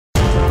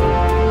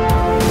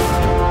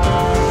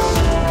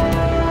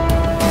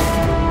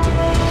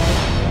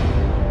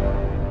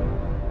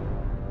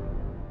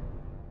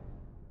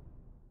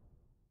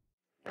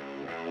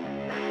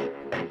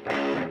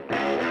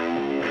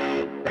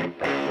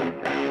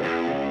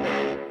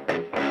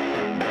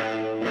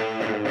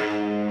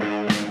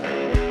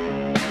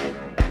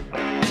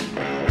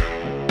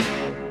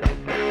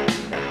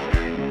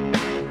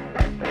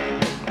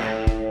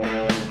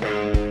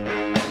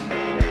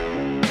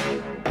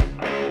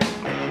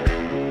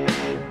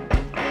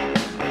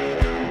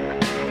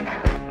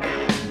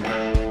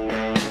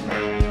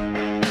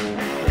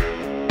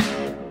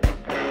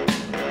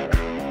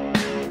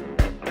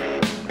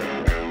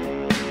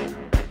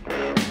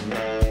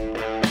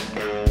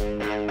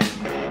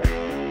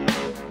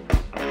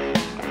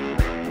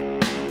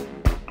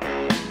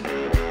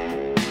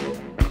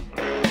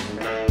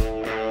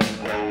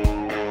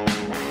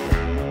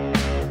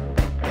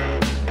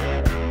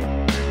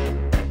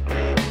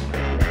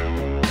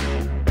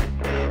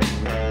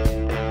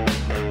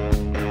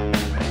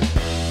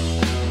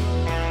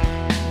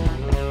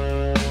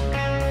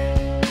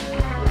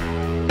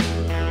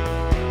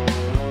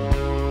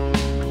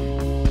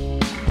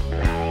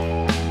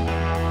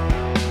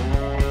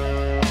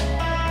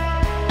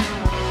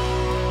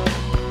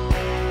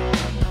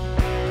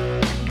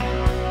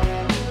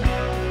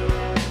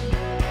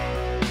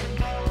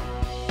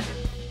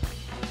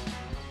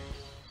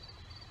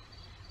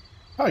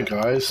Hi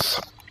guys.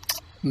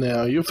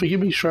 Now you'll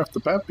forgive me straight off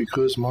the bat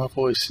because my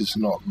voice is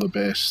not the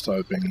best.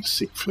 I've been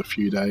sick for a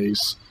few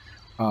days.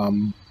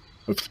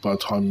 Hopefully by the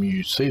time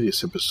you see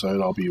this episode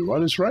I'll be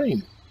right as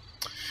rain.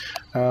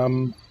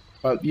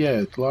 But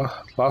yeah,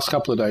 last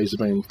couple of days have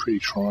been pretty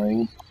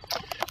trying.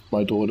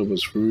 My daughter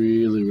was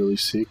really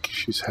sick.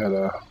 She's had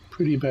a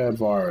pretty bad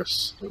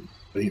virus,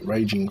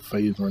 raging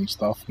fever and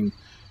stuff, and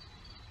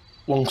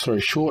long story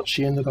short,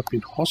 she ended up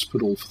in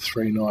hospital for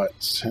 3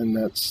 nights, and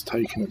that's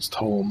taken its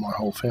toll on my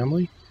whole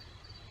family.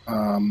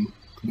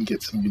 Couldn't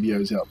get some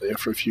videos out there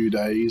for a few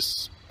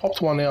days.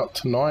 Popped one out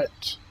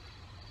tonight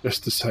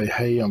just to say,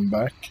 hey, I'm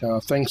back.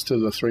 Thanks to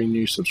the 3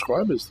 new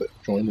subscribers that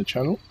joined the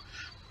channel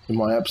in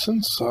my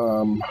absence.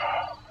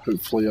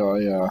 Hopefully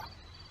I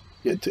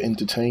get to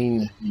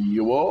entertain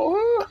you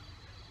all.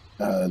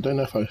 Don't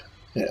know if I...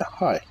 Yeah,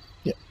 hi.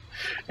 Yeah.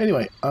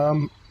 Anyway, as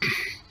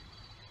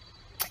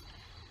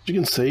you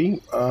can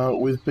see,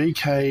 with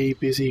BK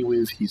busy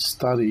with his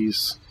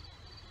studies,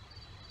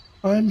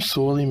 I'm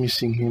sorely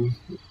missing him.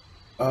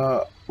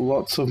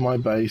 Lots of my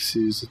base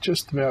is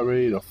just about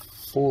ready to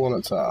fall on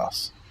its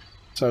ass.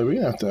 So we're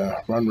going to have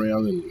to run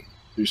around and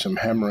do some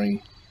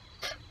hammering.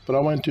 But I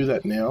won't do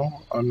that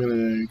now. I'm going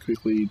to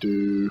quickly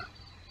do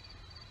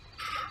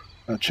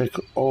a check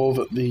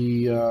of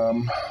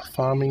the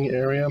farming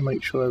area,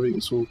 make sure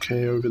everything's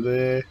okay over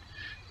there.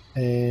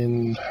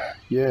 And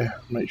yeah,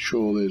 make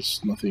sure there's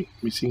nothing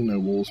missing, no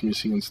walls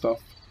missing and stuff.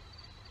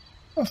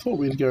 I thought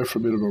we'd go for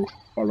a bit of a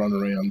run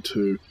around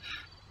too.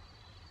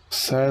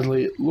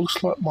 Sadly, it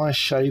looks like my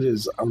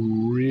shaders are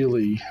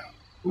really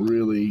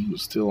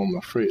still on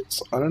the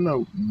fritz. I don't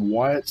know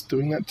why it's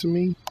doing that to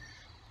me.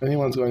 If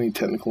anyone's got any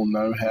technical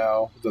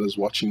know-how that is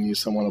watching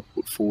this and want to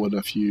put forward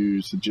a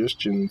few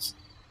suggestions,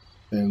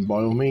 then by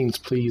all means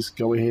please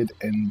go ahead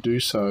and do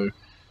so,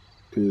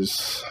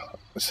 because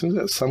as soon as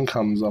that sun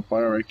comes up,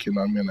 I reckon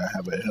I'm going to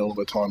have a hell of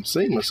a time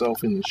seeing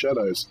myself in the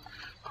shadows.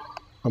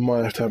 I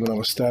might have to have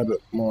another stab at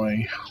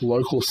my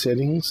local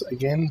settings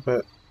again,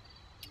 but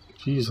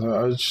geez,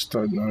 I just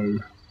don't know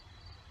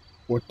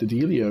what the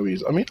dealio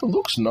is. I mean, it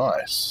looks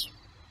nice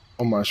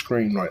on my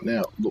screen right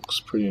now. It looks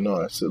pretty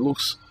nice. It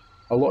looks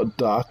a lot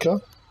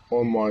darker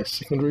on my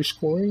secondary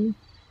scoring.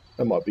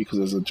 That might be because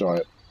there's a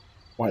giant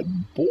white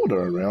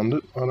border around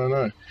it. I don't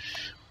know.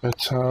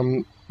 But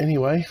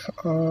anyway,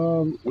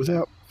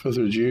 without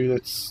further ado,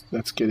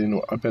 let's get into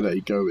it. I better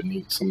go and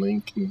eat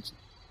something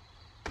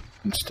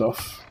and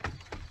stuff.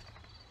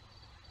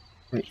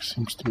 Rick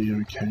seems to be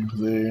okay over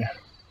there.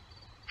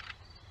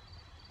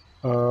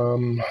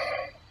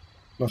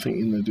 Nothing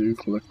in the dew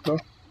collector.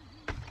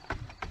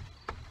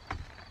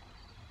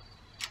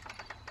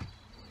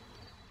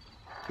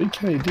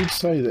 BK did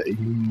say that he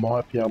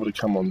might be able to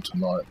come on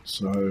tonight,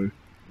 so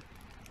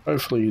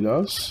hopefully he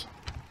does.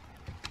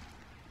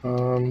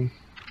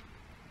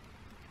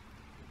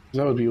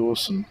 That would be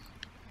awesome.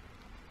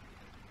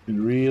 We'd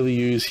really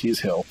use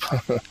his help.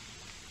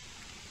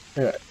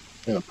 Yeah,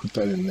 I'm gonna put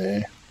that in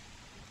there.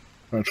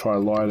 I'm gonna try to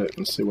light it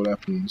and see what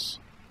happens.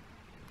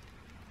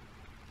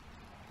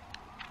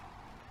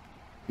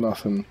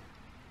 Nothing.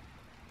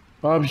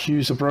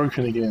 Barbecues are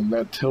broken again.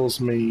 That tells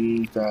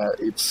me that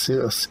it's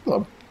a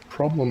similar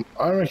problem.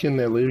 I reckon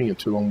they're leaving it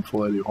too long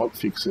before they do hot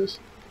fixes.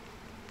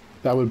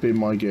 That would be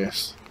my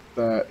guess.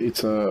 That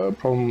it's a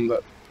problem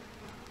that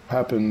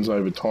happens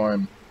over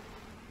time.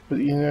 But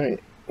you know,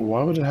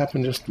 why would it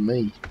happen just to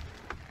me?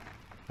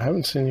 I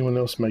haven't seen anyone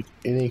else make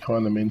any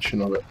kind of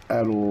mention of it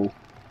at all.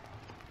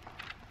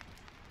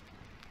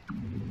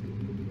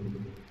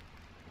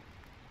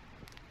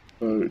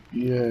 So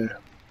yeah.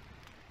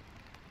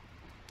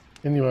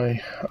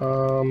 Anyway,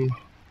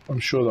 I'm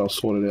sure they'll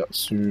sort it out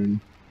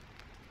soon.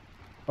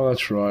 Oh,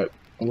 that's right.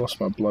 I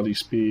lost my bloody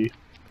spear.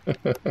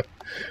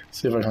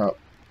 See if I can't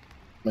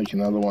make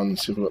another one.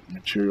 See if I've got the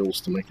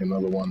materials to make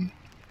another one.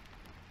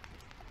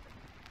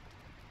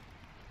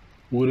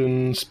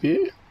 Wooden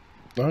spear?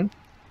 No?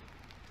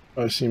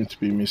 I seem to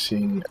be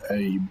missing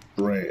a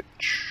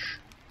branch.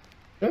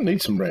 I don't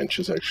need some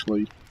branches,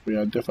 actually. We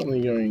are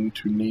definitely going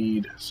to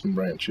need some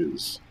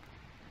branches.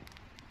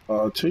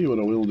 I'll tell you what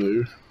I will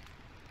do.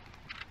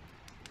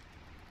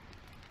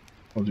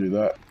 I'll do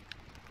that.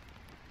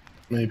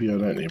 Maybe I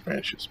don't need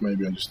branches.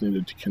 Maybe I just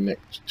needed to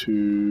connect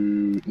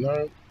to...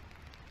 No,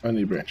 I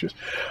need branches.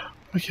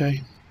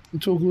 Okay,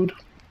 it's all good.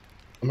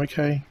 I'm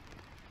okay.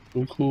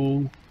 All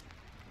cool.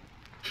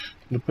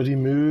 Nobody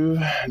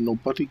move.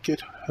 Nobody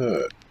get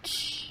hurt.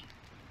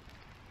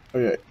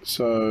 Okay,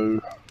 so...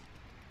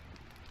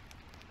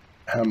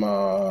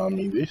 Hammer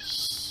me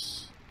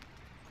this.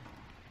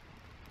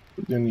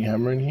 Is there any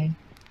hammer in here?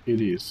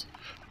 It is.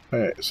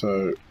 Okay,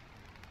 so...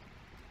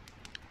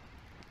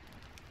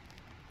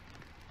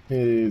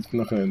 It's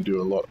not going to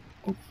do a lot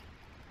of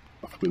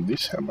with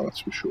this hammer, that's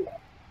for sure.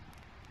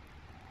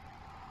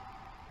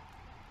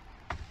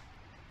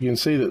 You can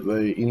see that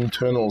the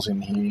internals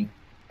in here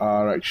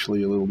are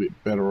actually a little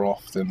bit better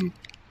off than...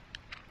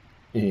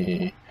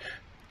 Yeah,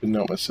 didn't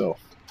know it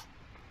myself.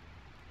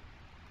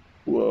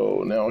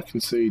 Whoa, now I can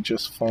see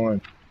just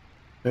fine.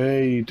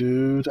 Hey,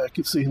 dude, I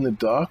can see in the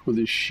dark with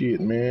this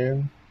shit,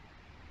 man.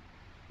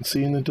 I can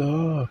see in the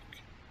dark.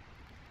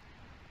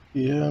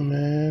 Yeah,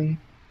 man.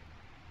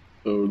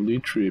 Totally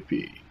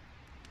trippy.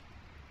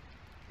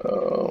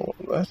 Oh,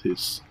 that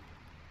is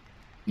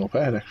not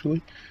bad,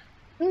 actually.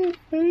 Hey,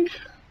 hey.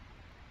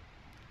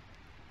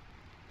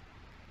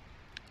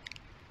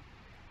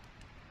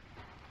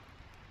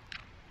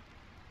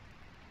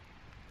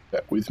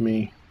 Back with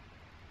me.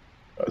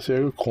 I see I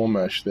got corn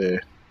mash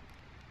there.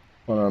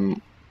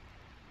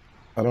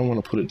 I don't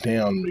want to put it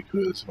down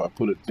because if I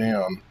put it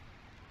down,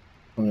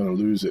 I'm going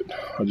to lose it.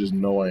 I just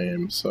know I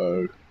am,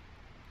 so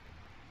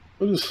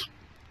I'll just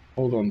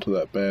hold on to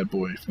that bad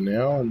boy for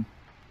now and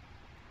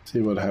see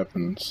what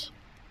happens.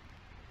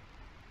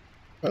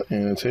 You're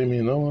going to tell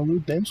me no more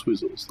damn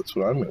swizzles. That's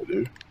what I'm going to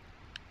do.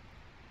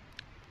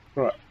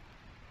 Right,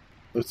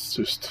 let's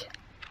just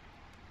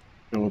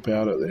go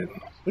about it then.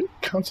 I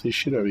can't see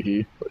shit over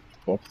here, but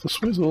pop the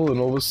swizzle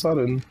and all of a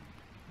sudden,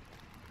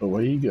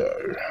 away you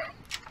go.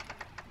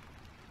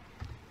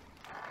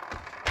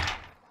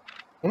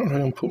 I wonder if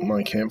I can put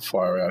my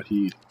campfire out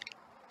here.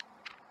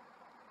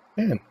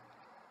 Man,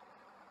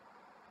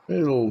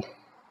 it'll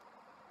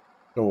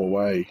go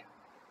away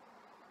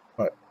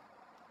like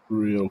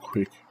real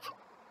quick.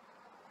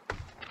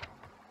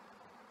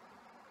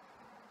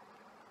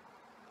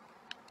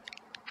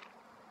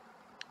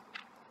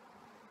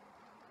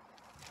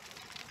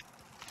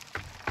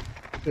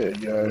 There you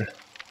go.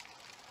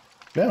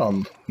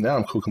 Now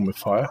I'm cooking with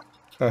fire.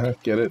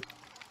 Get it?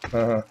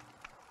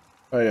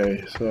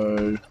 Okay,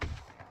 so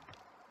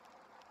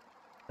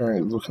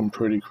it's looking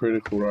pretty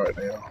critical right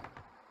now.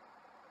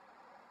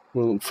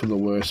 We'll look for the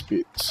worst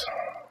bits.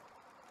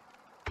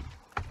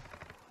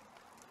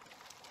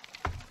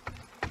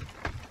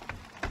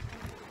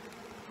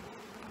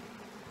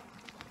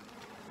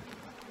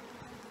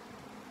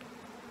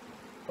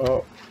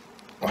 Oh,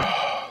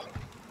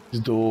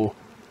 this door.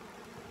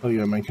 Oh, you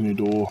gotta make a new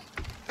door.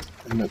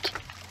 Damn it.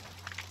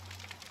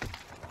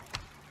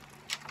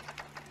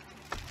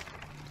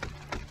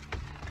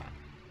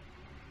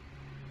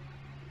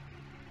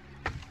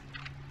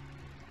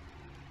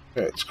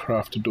 Okay, let's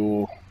craft a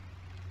door.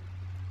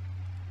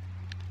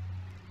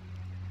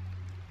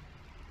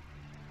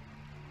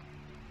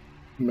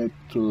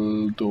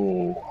 Metal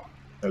door.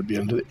 That'd be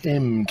under the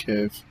M,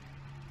 Kev.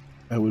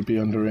 That would be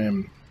under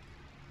M.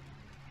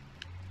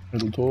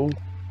 Metal door.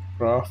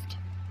 Craft.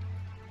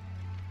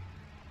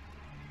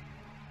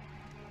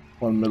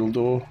 One metal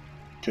door.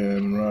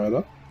 Can right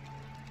up.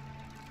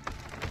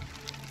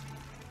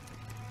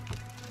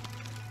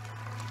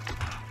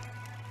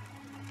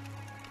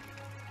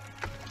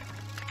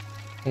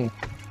 Could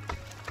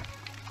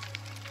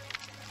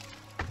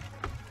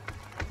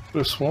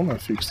have sworn I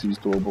fixed these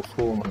door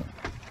before, man.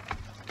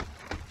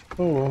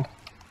 Oh well.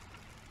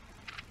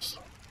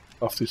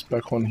 Stuff this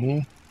back on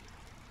here.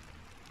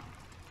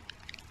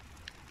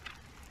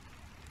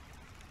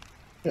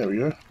 There we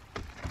go.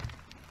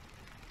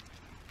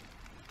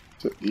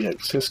 Set the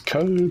access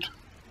code.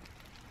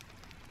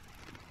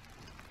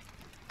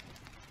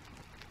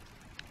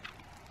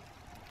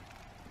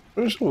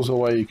 I wish there was a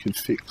way you could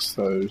fix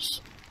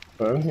those,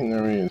 but I don't think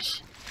there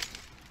is.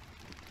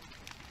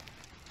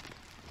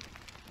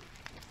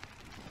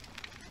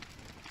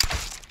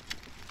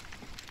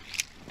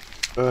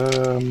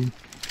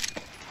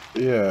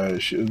 Yeah,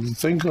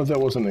 thank God that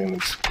wasn't an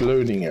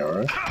exploding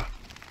arrow.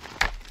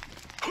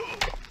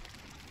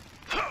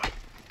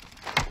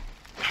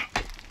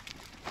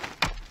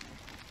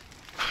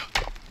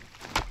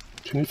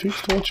 Can you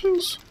fix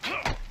torches?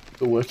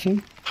 They're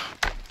working?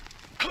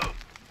 I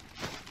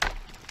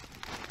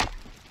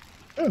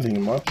don't think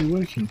it might be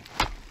working.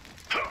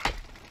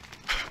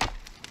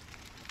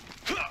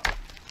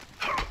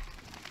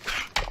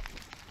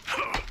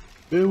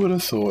 Who would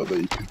have thought that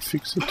you could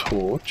fix a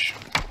torch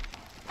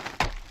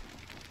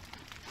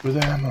with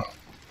a hammer?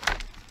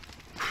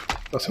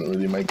 Doesn't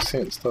really make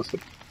sense, does it?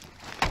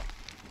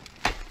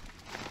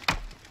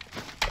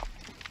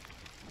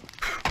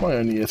 My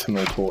only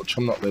ethanol torch,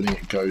 I'm not letting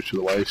it go to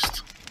the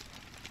waste.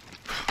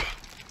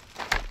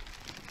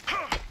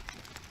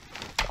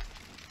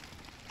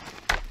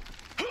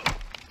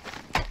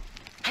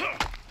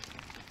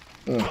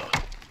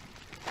 Ugh.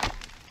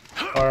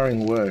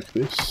 Firing work,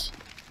 this.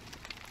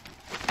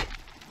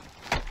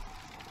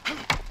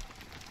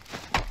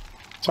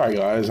 Sorry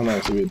guys, I know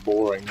it's a bit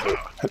boring, but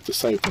had to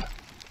save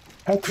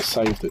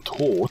the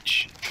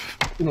torch.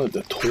 Didn't let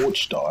the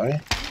torch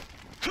die.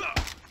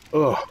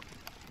 Ugh.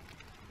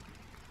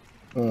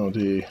 Oh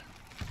dear.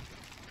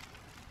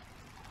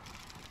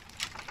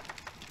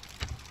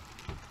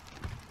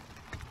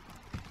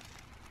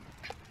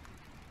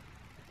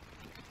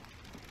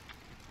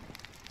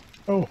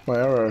 Oh, my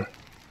arrow.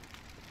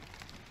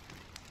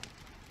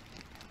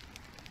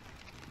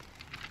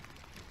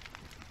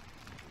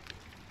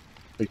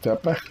 Take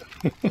that back.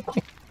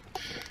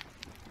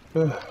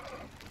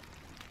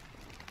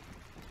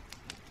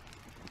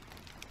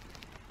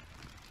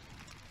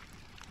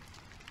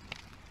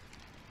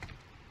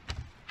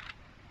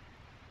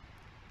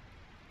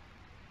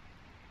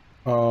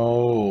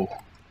 Oh.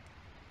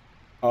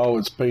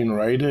 it's been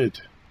raided.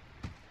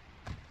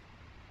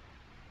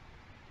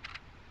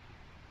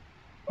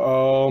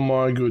 Oh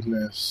my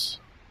goodness.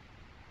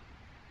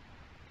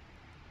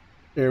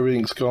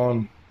 Everything's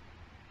gone.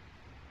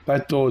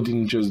 That door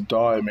didn't just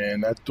die,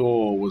 man. That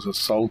door was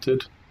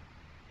assaulted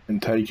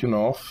and taken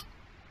off.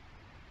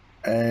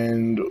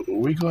 And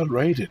we got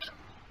raided.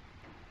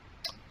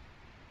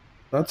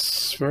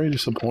 That's very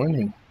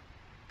disappointing.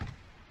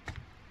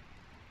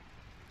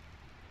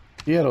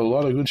 He had a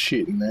lot of good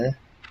shit in there.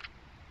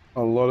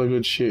 A lot of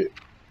good shit.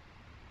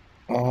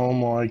 Oh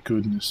my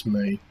goodness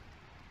me.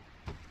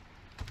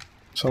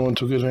 Someone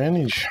took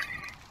advantage.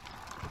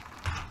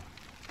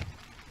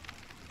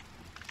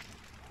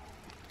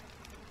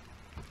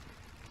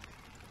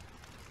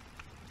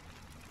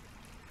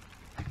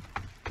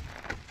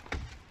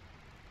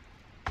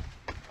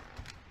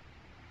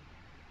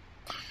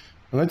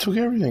 And they took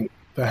everything.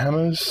 The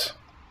hammers.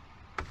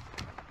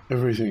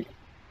 Everything.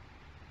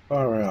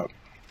 Far out.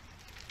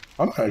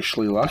 I'm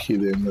actually lucky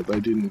then that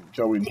they didn't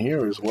go in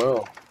here as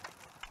well.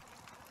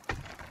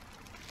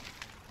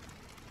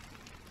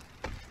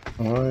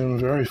 I am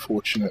very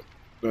fortunate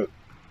that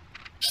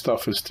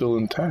stuff is still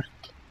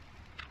intact.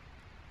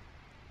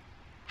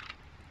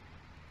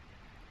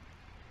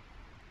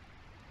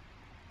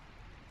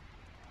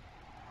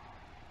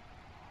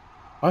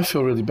 I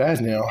feel really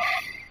bad now.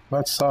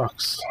 That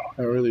sucks.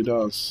 It really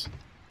does.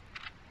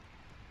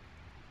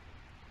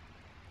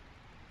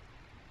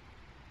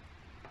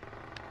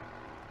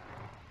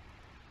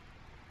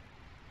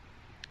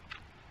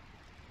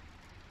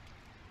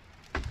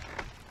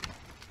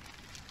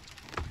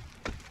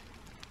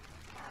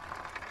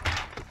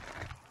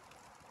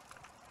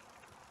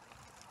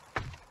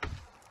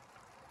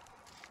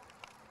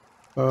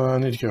 I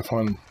need to go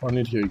find... I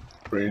need to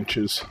get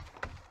branches.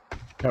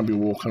 Can't be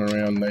walking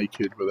around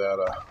naked without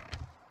a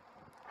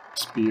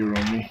spear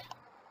on me.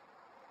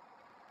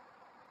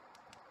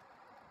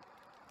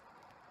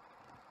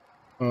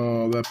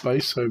 Oh, that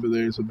base over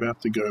there is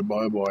about to go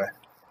bye-bye.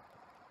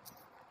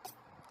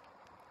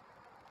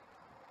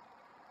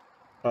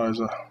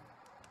 Kaiser.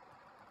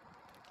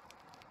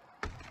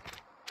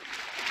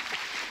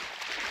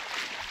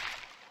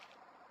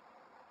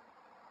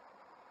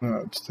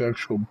 No, it's the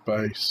actual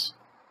base.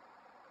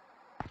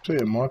 Actually,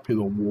 it might be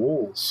the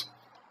walls.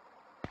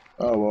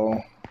 Oh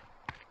well.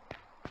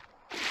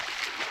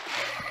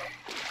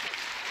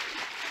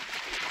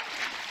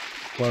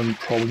 One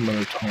problem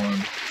at a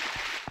time.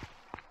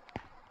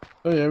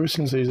 So yeah, ever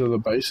since these other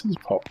bases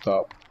popped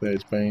up,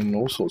 there's been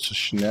all sorts of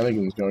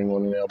shenanigans going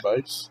on in our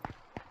base.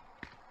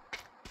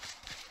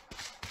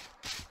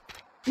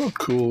 Not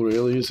cool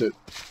really, is it?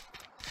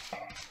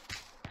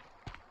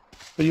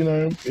 But you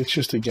know, it's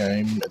just a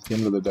game at the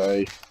end of the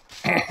day.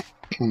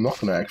 I'm not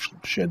going to actually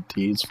shed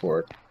tears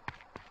for it.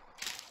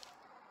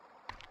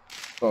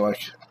 Not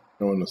like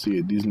I want to see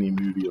a Disney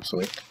movie or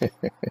something.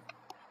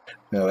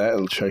 Now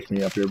that'll choke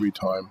me up every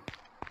time.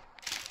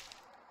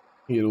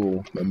 I get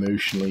all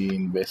emotionally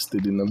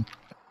invested in them.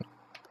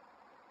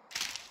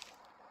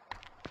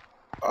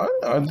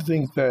 I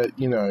think that,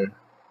 you know,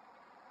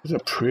 he's a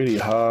pretty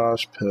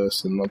harsh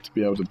person not to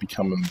be able to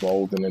become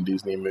involved in a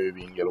Disney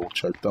movie and get all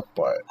choked up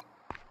by it.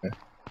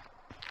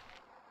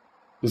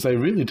 Because they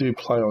really do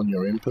play on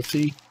your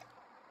empathy.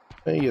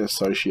 And you get a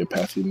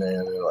sociopath in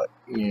there and they're like,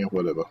 yeah,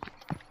 whatever.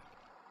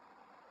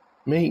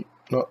 Me,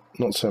 not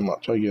so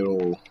much. I get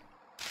all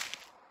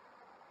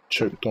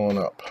choked on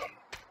up.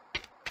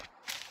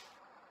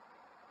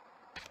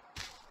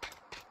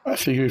 I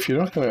figure if you're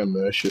not going to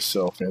immerse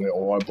yourself in it,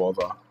 why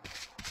bother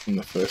in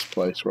the first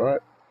place,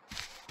 right?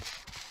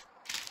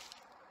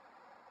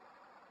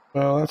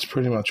 Well, that's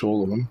pretty much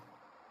all of them.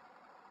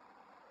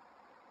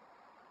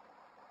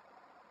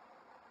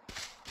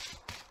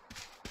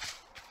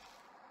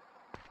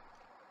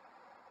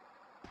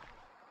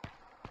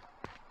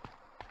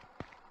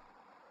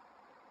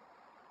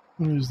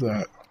 What is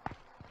that?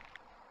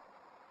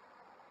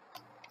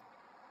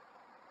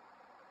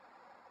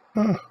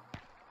 Huh.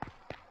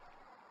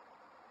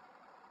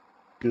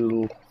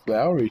 Little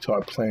flowery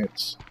type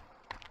plants.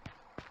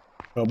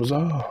 How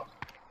bizarre.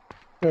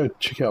 Go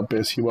check out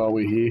Bessie while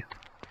we're here.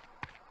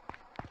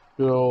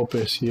 Good old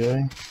Bessie,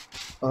 eh?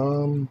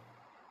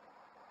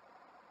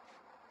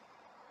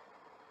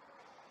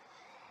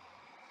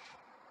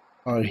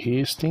 I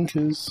hear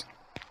stinkers.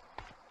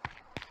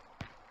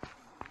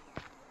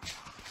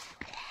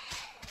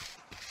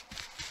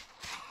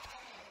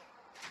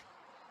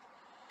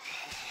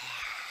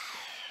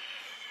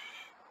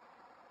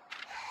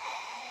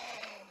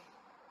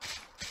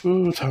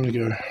 Ooh, time to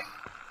go.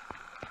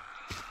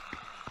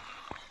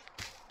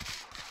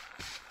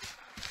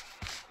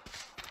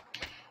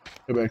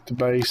 Go back to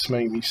base,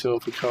 make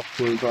myself a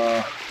couple of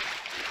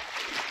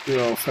good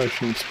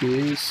old-fashioned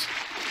spears.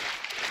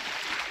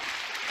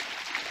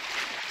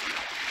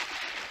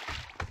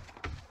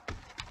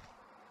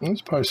 I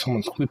suppose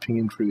someone's clipping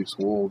in through this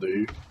wall,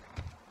 dude.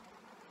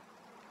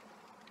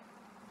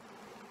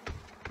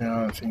 Yeah,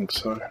 I don't think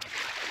so.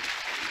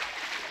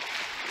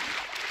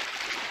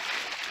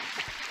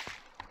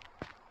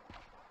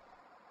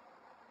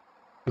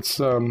 Let's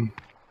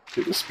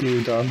get the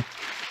spear done.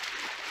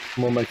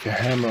 And we'll make a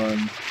hammer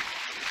and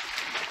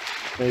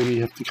maybe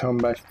have to come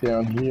back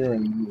down here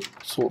and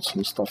sort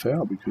some stuff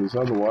out, because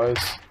otherwise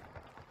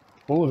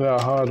all of our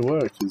hard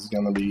work is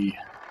going to be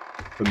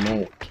for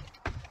naught.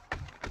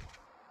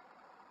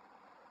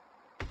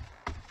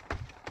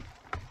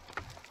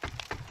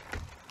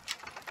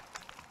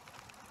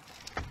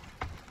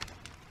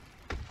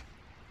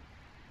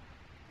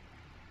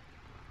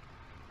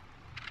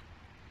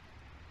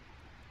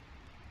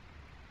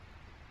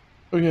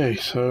 Okay,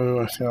 so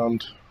I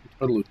found a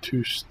total of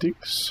 2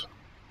 sticks.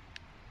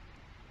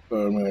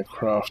 So I'm going to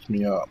craft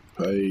me up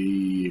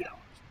a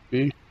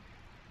spear.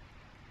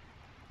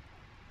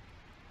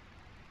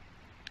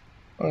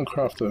 I'm going to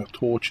craft a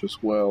torch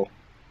as well.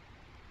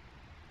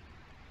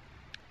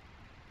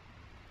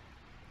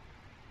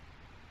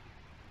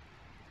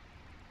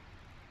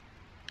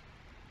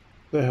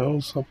 What the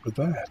hell's up with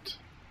that?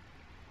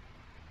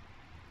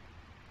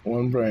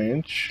 1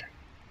 branch.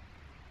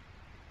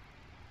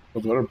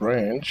 I've got a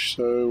branch,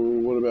 so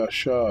what about a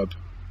shard?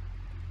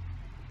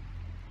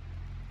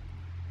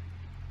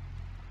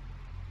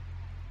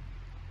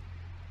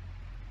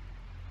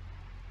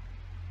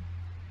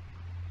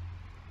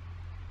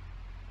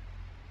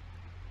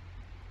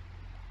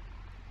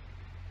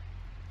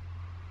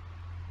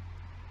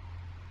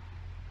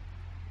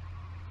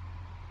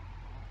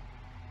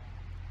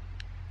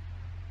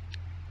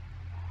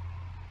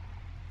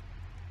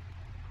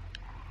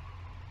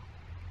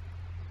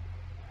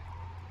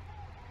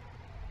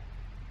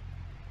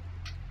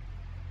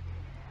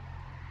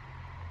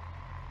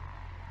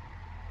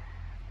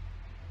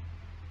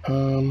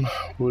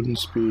 Wooden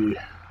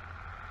spear.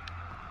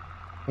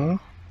 Huh?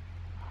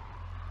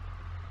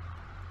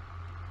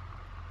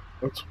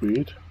 That's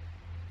weird.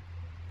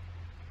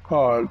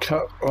 Oh,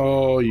 cut.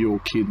 Oh, you're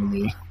kidding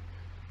me.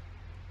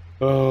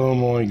 Oh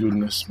my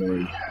goodness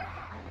me.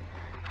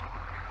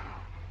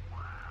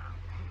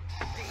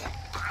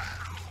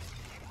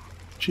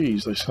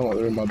 Jeez, they sound like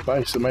they're in my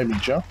base. It made me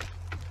jump.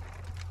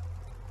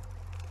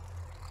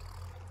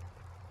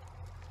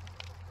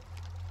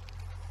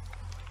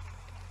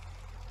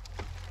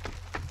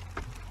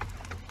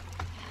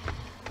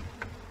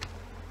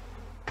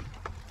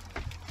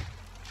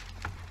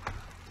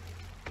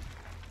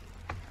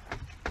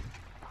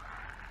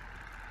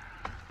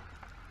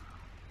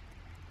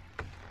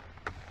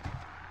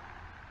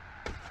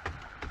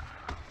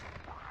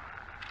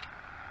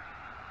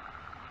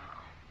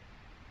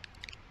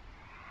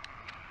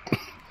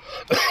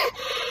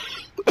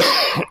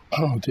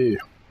 Oh dear.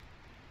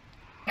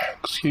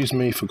 Excuse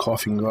me for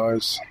coughing,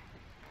 guys.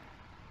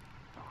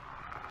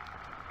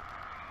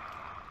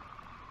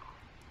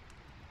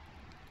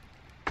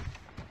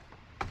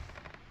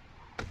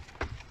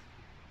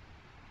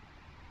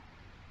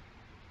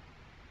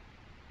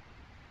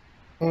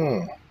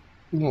 Oh,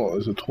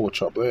 there's a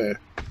torch up there.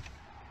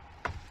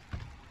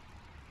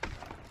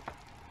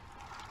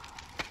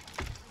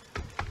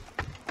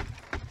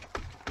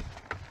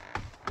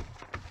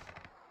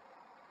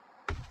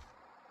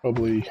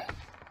 Probably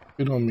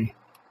good on me.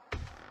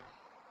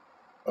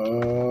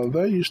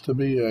 There used to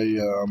be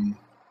a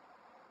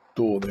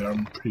door there.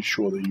 I'm pretty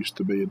sure there used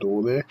to be a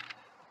door there.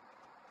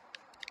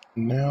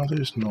 Now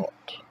there's not.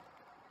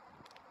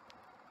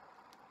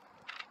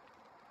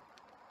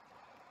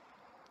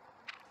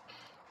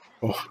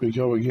 Off we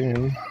go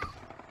again.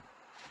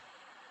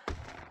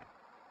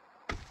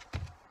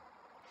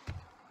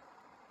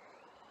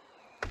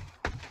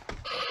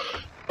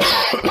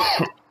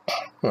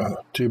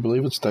 Do you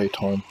believe it's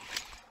daytime?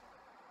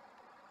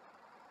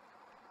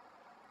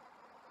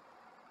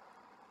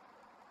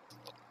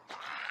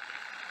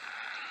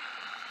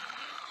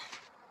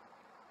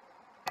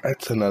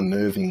 That's an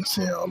unnerving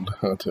sound.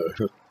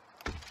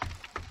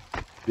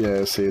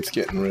 Yeah, see, it's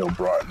getting real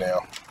bright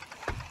now.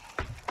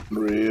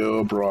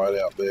 Real bright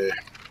out there.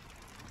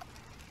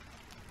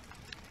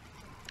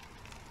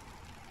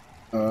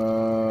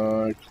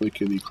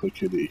 Clickety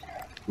clickety.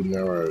 Wooden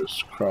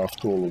arrows.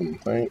 Craft all of them,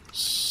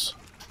 thanks.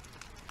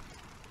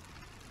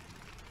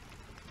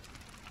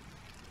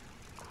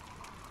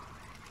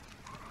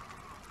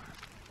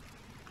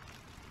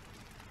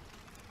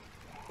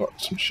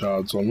 Got some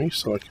shards on me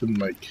so I can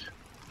make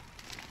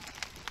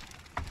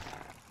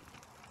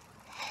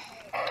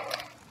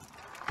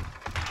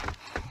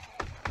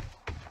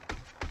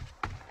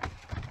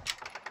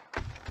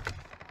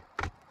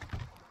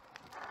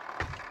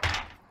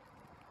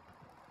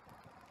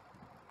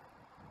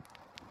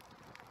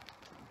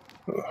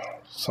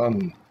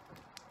sun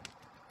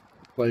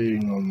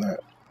playing on that.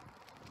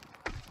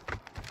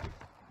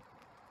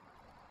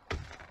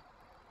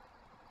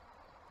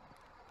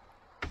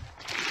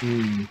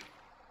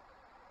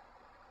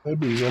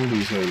 Maybe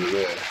zombies over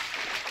there.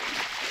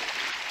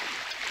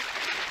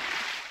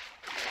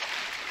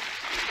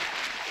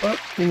 But,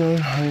 you know,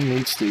 I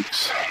need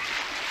sticks.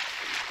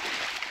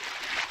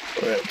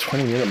 We're at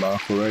 20-minute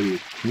mark already.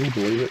 Can you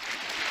believe it?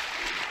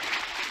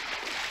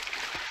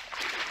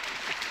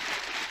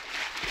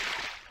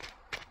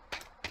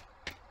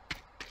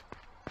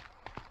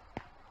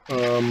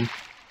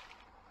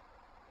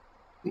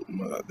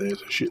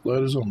 There's a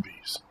shitload of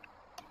zombies.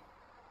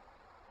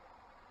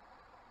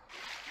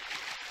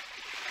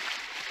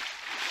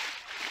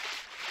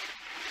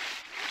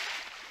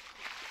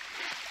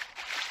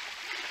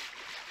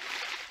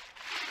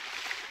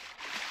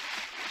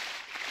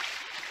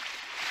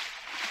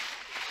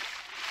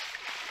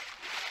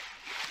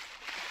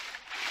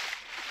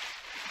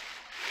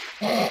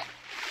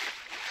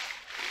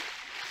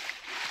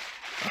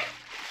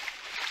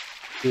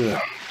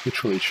 Yeah,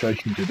 literally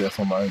shaking to death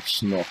on my own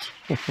snot.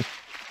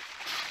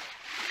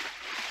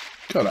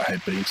 God, I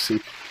hate being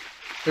sick.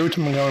 Every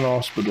time I go in the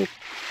hospital,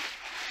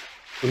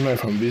 doesn't matter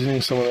if I'm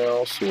visiting someone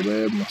else or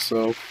there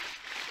myself,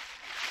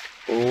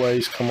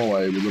 always come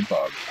away with a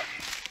bug.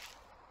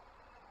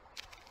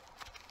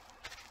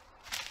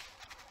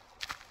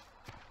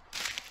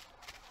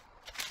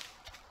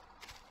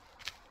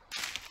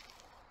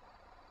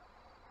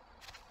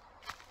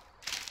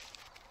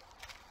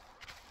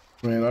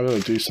 Man, I gotta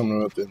do something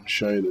about them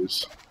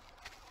shaders.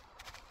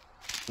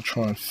 I'll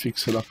try and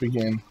fix it up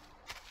again.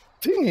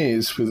 Thing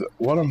is, with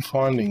what I'm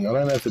finding, I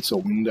don't know if it's a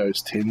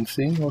Windows 10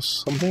 thing or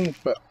something,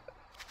 but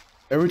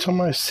every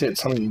time I set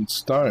something in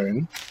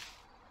stone,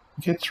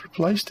 it gets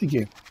replaced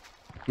again.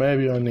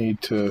 Maybe I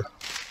need to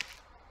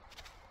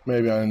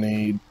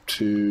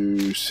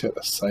set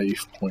a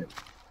save point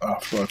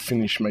after I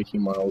finish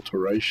making my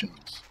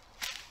alterations.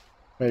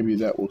 Maybe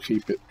that will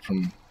keep it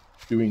from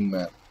doing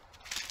that.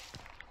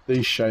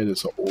 These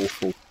shaders are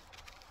awful.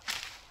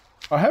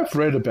 I have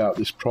read about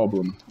this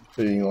problem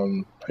being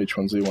on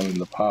H1Z1 in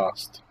the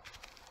past.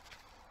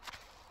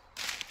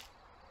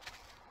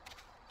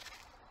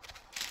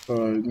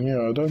 So,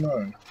 yeah, I don't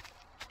know.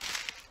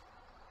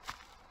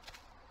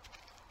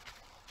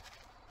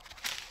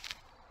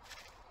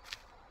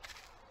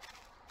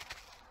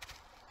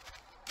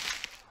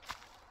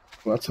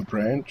 Well, that's a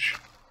branch.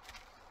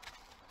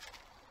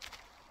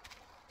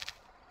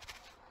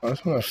 I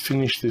just want to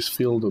finish this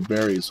field of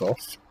berries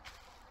off.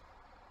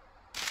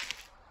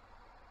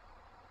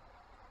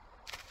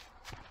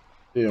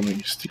 See how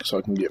many sticks I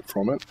can get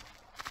from it.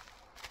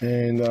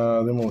 And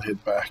then we'll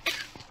head back.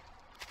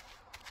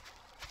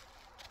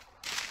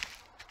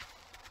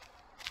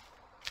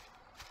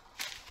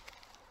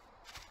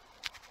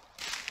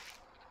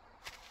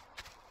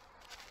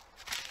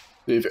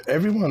 If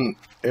everyone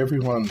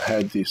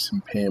had this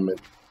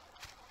impairment,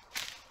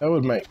 that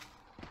would make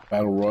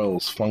battle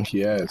royals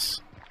funky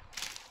as.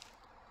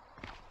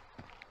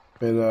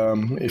 But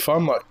if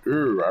I'm like,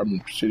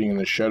 I'm sitting in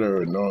the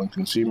shadow and no one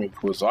can see me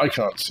because I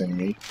can't see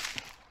me,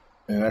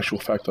 and in actual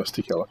fact I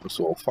stick out like a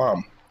sore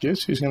thumb,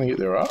 guess who's going to get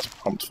their ass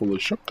pumped full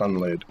of shotgun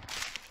lead?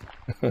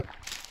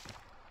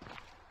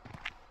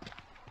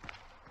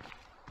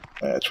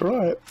 That's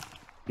right,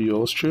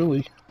 yours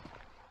truly.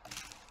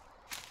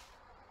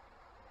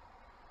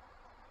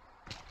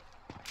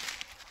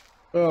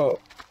 Well,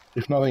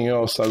 if nothing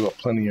else, I've got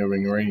plenty of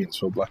ingredients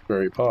for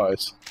blackberry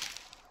pies.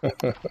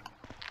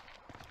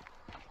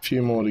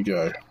 Few more to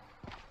go.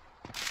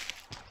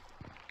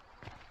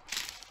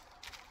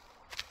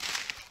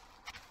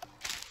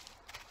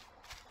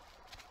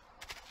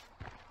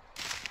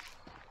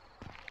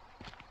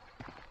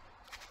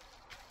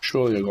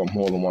 Surely I got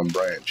more than one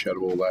branch out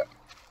of all that.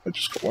 I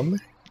just got one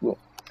there. Look.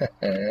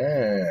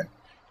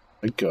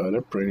 I got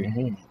a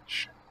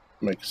branch.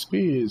 Make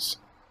spears.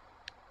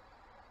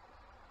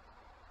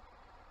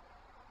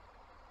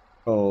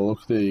 Oh,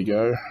 look, there you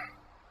go.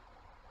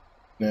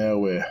 Now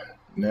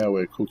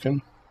we're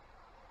cooking.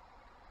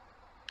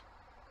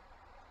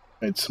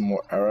 Made some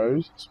more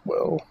arrows as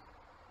well.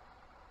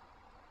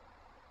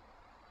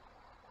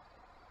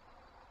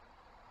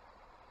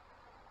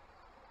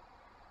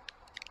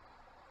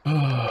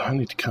 Oh, I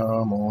need to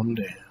calm on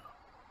down.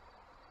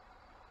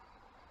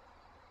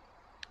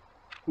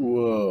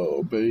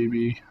 Whoa,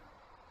 baby.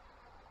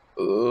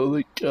 Oh,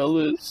 the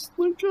colors,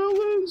 the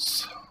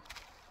colors.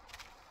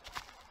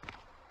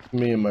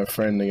 Me and my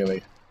friend are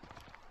gonna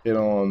get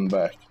on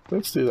back.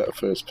 Let's do that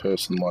first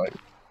person, like.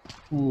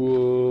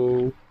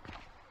 Whoa.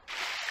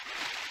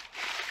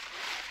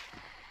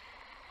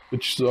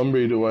 Which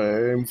zombie do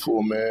I aim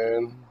for,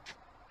 man?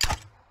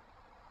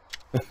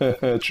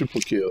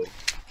 Triple kill.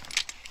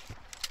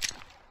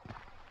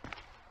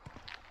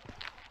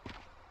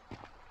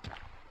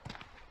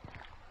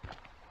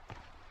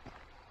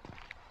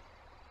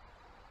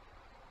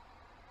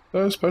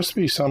 There's supposed to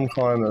be some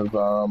kind of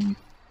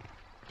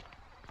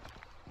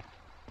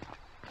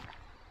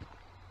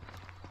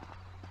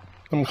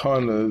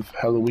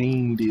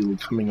Halloween deal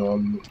coming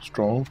on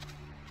strong.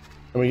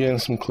 And we're getting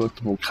some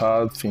collectible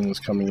card things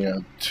coming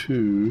out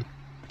too.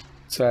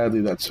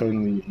 Sadly, that's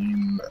only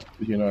in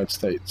the United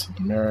States of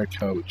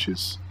America, which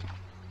is,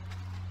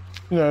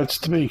 you know, it's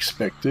to be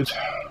expected.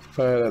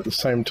 But at the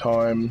same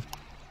time,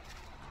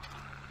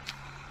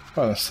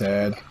 kind of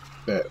sad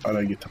that I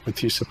don't get to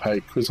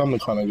participate, because I'm the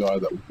kind of guy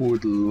that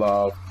would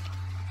love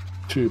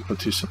to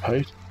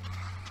participate.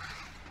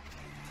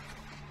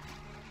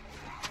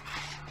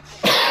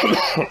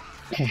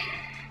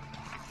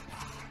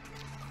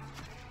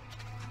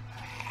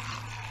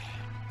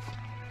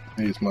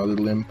 Here's my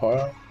little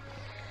empire.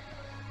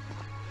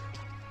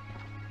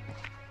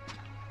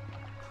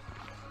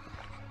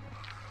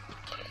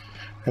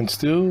 And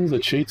still the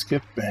cheats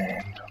get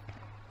banned.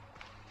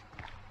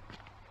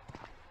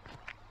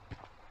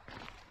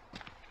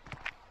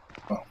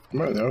 Oh, for a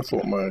moment there I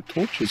thought my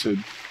torches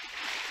had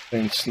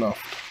been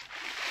snuffed.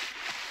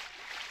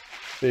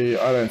 See,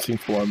 I don't think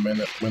for 1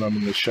 minute when I'm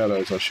in the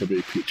shadows I should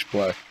be pitch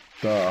black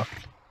dark.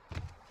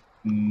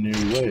 No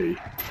way.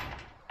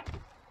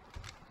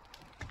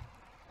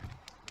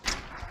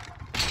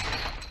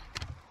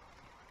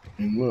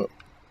 And look,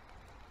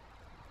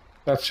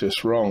 that's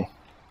just wrong.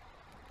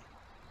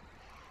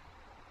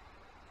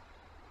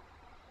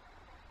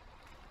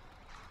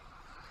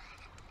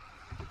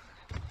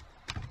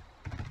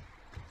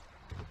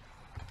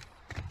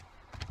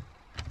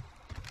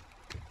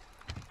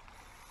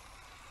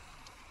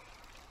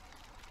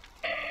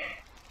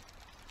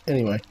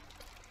 Anyway,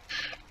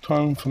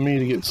 time for me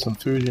to get some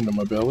food into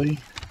my belly.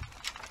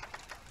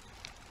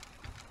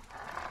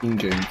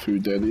 In-game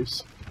food, that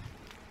is.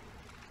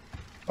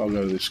 I'll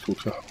go to this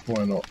cooker,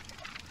 why not?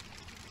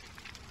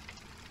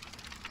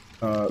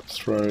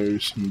 Throw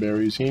some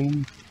berries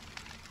in.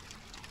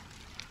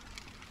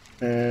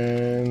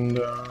 And,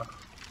 are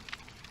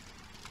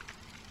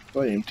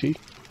they empty?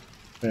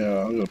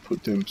 Yeah, I'm gonna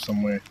put them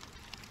somewhere.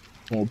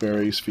 More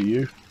berries for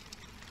you.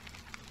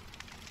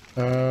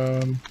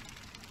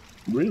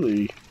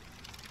 Really?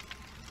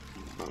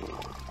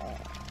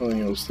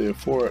 Nothing else there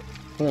for it.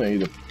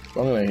 I'm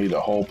gonna eat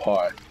a whole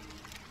pie.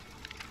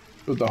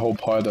 What the whole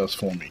pie does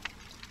for me.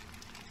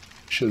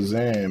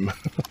 Shazam.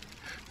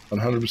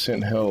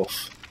 100%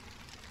 health.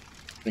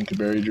 Drink a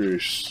berry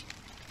juice.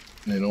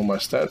 And then all my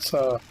stats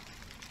are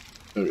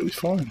totally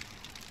fine.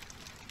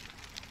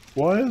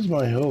 Why is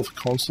my health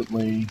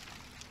constantly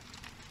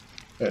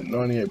at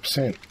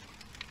 98%?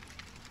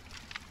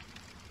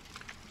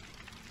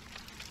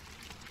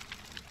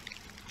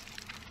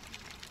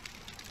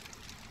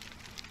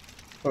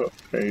 Oh,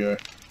 there you go.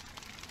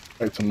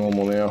 Back to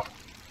normal now.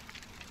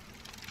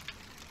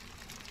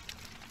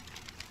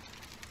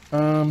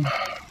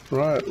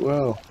 Right,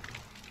 well.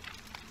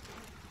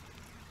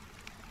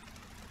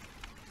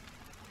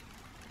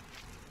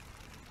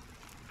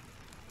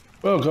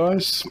 Well,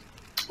 guys,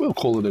 we'll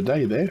call it a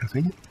day there, I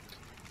think.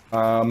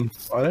 I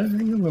don't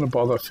think I'm going to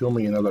bother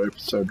filming another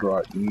episode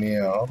right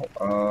now.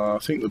 I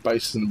think the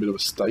base is in a bit of a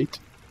state.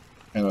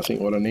 And I think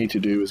what I need to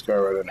do is go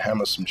around and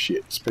hammer some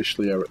shit,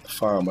 especially over at the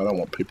farm. I don't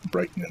want people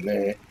breaking in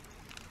there.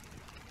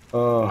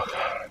 Oh,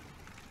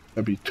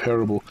 that'd be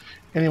terrible.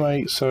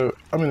 Anyway, so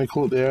I'm going to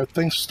call it there.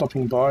 Thanks for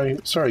stopping by.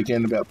 Sorry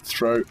again about the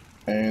throat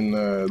and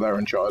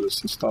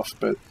laryngitis and stuff,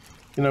 but,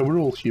 you know, we're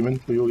all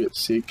human. We all get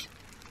sick.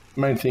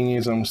 The main thing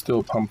is I'm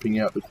still pumping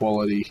out the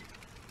quality.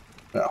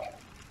 Well,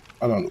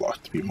 I don't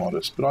like to be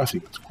modest, but I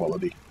think it's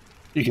quality.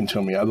 You can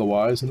tell me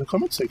otherwise in the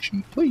comment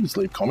section. Please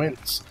leave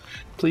comments.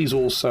 Please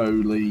also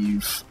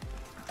leave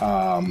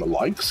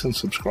likes and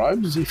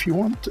subscribes if you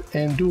want,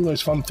 and do all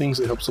those fun things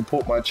that help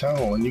support my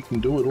channel, and you can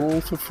do it all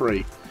for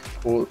free.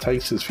 All it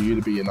takes is for you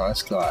to be a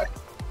nice guy.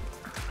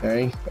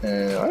 Okay?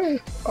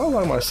 And I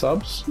like my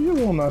subs. You're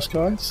all nice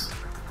guys.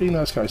 Be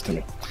nice guys to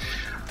me.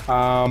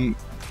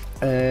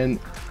 And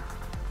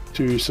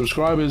to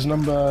subscribers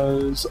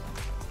numbers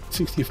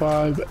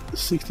 65,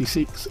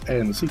 66,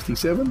 and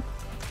 67,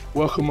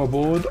 welcome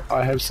aboard.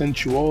 I have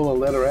sent you all a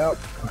letter out.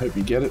 I hope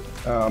you get it.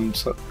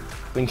 So,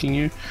 thanking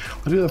you.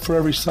 I do that for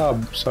every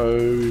sub, so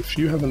if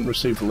you haven't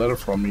received a letter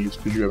from me, it's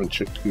because you haven't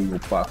checked Google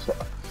Plus,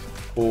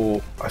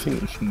 or I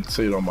think you can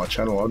see it on my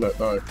channel. I don't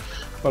know,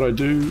 but I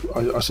do.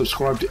 I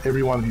subscribe to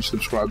everyone who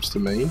subscribes to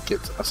me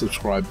gets a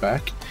subscribe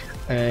back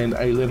and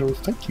a letter of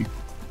thank you,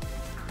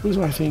 because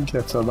I think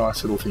that's a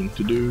nice little thing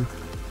to do.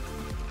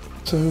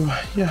 So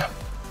yeah.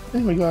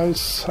 Anyway,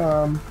 guys,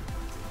 I'm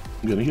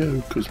gonna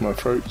go because my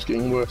throat is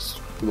getting worse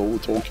with all the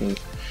talking.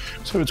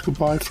 So it's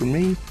goodbye from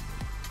me.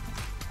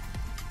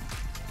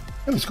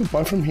 And it's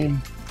goodbye from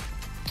him.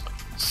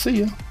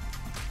 See ya.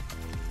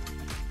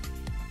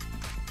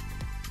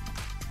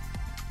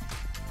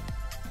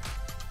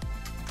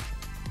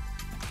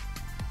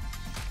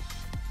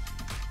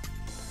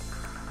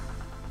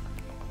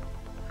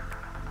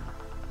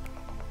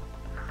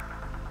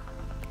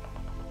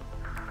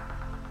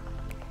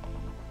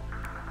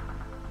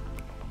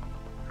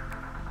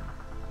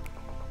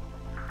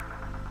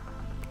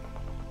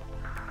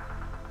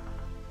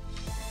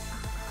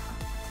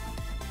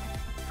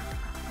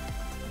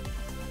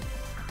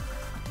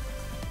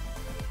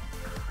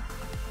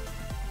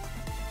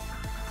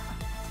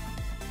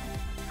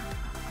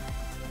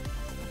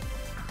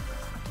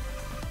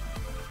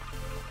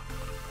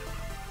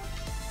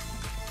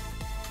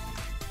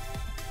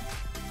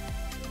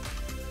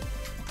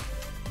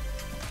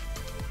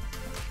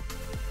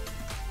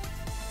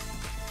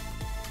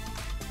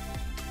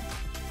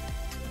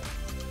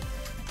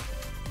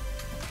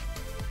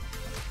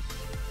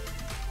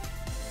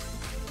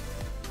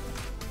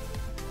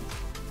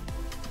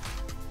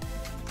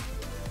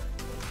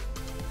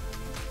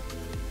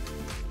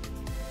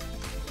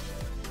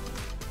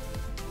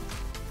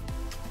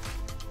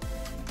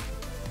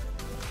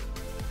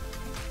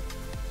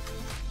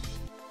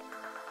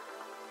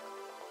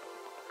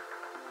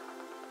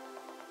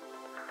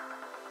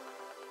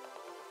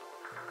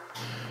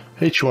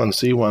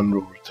 H1Z1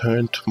 will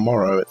return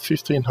tomorrow at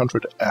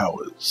 1500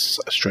 hours,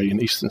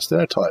 Australian Eastern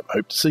Standard Time.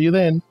 Hope to see you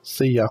then.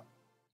 See ya.